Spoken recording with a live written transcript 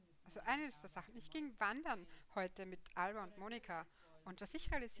Also eine der Sachen, ich ging wandern heute mit Alba und Monika und was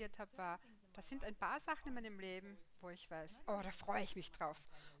ich realisiert habe, war, das sind ein paar Sachen in meinem Leben, wo ich weiß, oh, da freue ich mich drauf.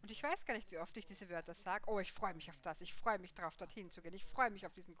 Und ich weiß gar nicht, wie oft ich diese Wörter sage, oh, ich freue mich auf das, ich freue mich drauf, dorthin zu gehen, ich freue mich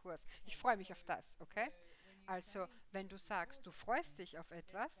auf diesen Kurs, ich freue mich auf das, okay? Also, wenn du sagst, du freust dich auf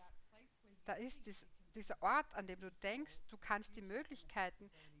etwas, da ist dieser Ort, an dem du denkst, du kannst die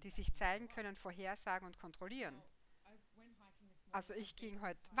Möglichkeiten, die sich zeigen können, vorhersagen und kontrollieren. Also ich ging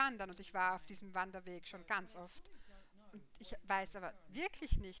heute wandern und ich war auf diesem Wanderweg schon ganz oft. Und ich weiß aber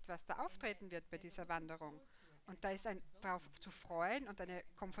wirklich nicht, was da auftreten wird bei dieser Wanderung. Und da ist ein darauf zu freuen und eine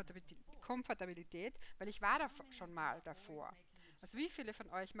Komfortabilität, weil ich war da schon mal davor. Also wie viele von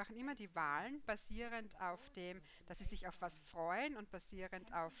euch machen immer die Wahlen basierend auf dem, dass sie sich auf was freuen und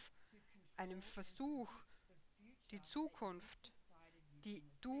basierend auf einem Versuch, die Zukunft, die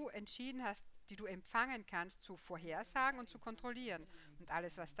du entschieden hast, die du empfangen kannst, zu vorhersagen und zu kontrollieren. Und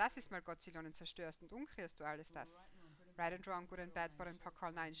alles, was das ist, mal Gottillionen zerstörst und umkrierst du alles das. Right and wrong, good and bad, but and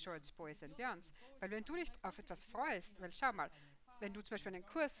Pakal, nine shorts, boys and beyonds. Weil wenn du dich auf etwas freust, weil schau mal, wenn du zum Beispiel einen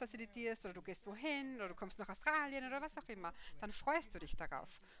Kurs facilitierst oder du gehst wohin oder du kommst nach Australien oder was auch immer, dann freust du dich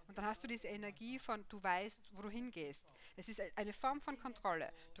darauf. Und dann hast du diese Energie von, du weißt, wo du hingehst. Es ist eine Form von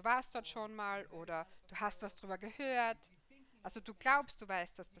Kontrolle. Du warst dort schon mal oder du hast was drüber gehört. Also du glaubst, du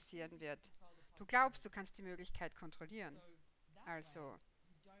weißt, was passieren wird. Du glaubst, du kannst die Möglichkeit kontrollieren. Also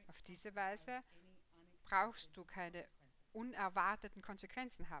auf diese Weise brauchst du keine unerwarteten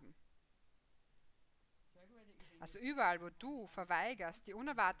Konsequenzen haben. Also überall, wo du verweigerst, die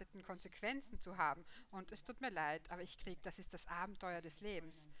unerwarteten Konsequenzen zu haben, und es tut mir leid, aber ich krieg, das ist das Abenteuer des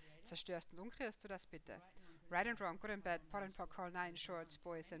Lebens. Zerstörst und umkrierst du das bitte? Right and wrong, good and bad, pot and pock, all nine shorts,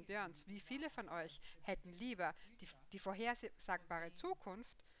 boys and beyonds. Wie viele von euch hätten lieber die vorhersagbare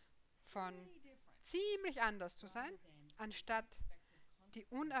Zukunft von ziemlich anders zu sein, anstatt die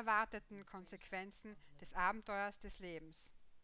unerwarteten Konsequenzen des Abenteuers des Lebens?